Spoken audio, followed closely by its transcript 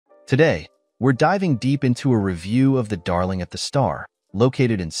Today, we're diving deep into a review of the Darling at the Star,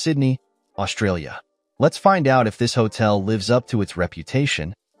 located in Sydney, Australia. Let's find out if this hotel lives up to its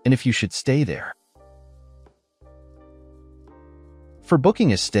reputation and if you should stay there. For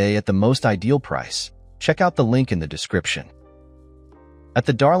booking a stay at the most ideal price, check out the link in the description. At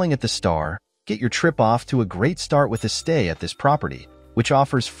the Darling at the Star, get your trip off to a great start with a stay at this property, which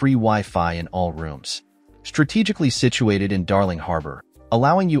offers free Wi-Fi in all rooms. Strategically situated in Darling Harbour,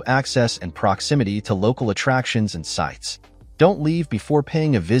 allowing you access and proximity to local attractions and sites. Don't leave before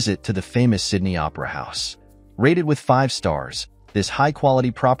paying a visit to the famous Sydney Opera House. Rated with 5 stars, this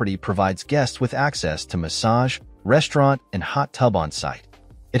high-quality property provides guests with access to massage, restaurant, and hot tub on site.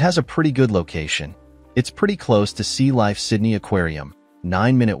 It has a pretty good location. It's pretty close to Sea Life Sydney Aquarium,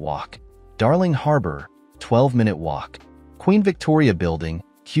 9-minute walk. Darling Harbour, 12-minute walk. Queen Victoria Building,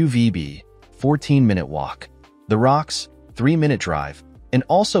 QVB, 14-minute walk. The Rocks, 3-minute drive, and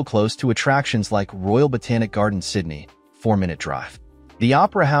also close to attractions like Royal Botanic Gardens Sydney, 4-minute drive. The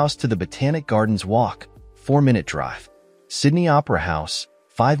Opera House to the Botanic Gardens walk, 4-minute drive. Sydney Opera House,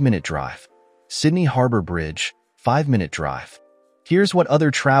 5-minute drive. Sydney Harbour Bridge, 5-minute drive. Here's what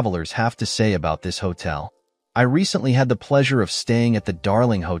other travelers have to say about this hotel. I recently had the pleasure of staying at the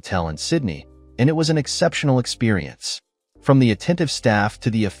Darling Hotel in Sydney, and it was an exceptional experience. From the attentive staff to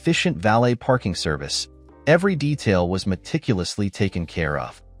the efficient valet parking service, every detail was meticulously taken care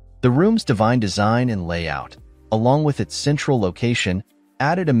of. The room's divine design and layout, along with its central location,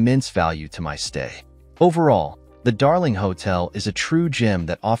 added immense value to my stay. Overall, the Darling Hotel is a true gem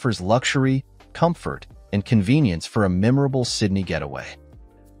that offers luxury, comfort, and convenience for a memorable Sydney getaway.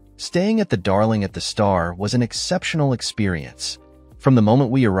 Staying at the Darling at the Star was an exceptional experience. From the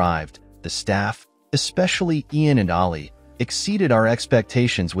moment we arrived, the staff, especially Ian and Ollie, exceeded our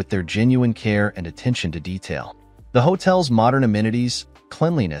expectations with their genuine care and attention to detail. The hotel's modern amenities,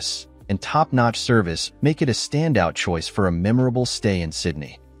 cleanliness, and top-notch service make it a standout choice for a memorable stay in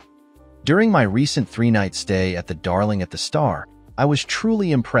Sydney. During my recent 3-night stay at the Darling at the Star, I was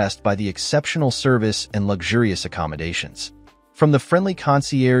truly impressed by the exceptional service and luxurious accommodations. From the friendly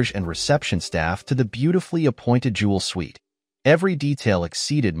concierge and reception staff to the beautifully appointed jewel suite, every detail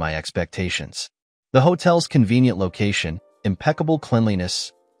exceeded my expectations. The hotel's convenient location, impeccable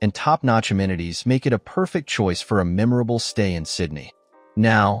cleanliness, and top-notch amenities make it a perfect choice for a memorable stay in Sydney.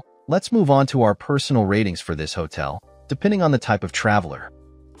 Now, let's move on to our personal ratings for this hotel, depending on the type of traveler.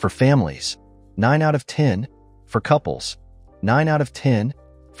 For families, 9 out of 10. For couples, 9 out of 10.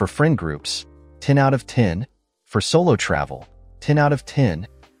 For friend groups, 10 out of 10. For solo travel, 10 out of 10.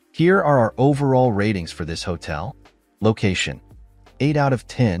 Here are our overall ratings for this hotel. Location, 8 out of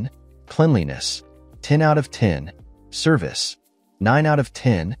 10. Cleanliness, 10 out of 10. Service, 9 out of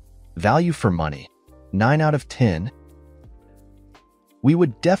 10. Value for money, 9 out of 10. We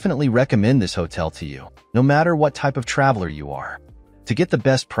would definitely recommend this hotel to you, no matter what type of traveler you are. To get the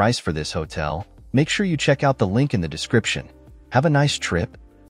best price for this hotel, make sure you check out the link in the description. Have a nice trip,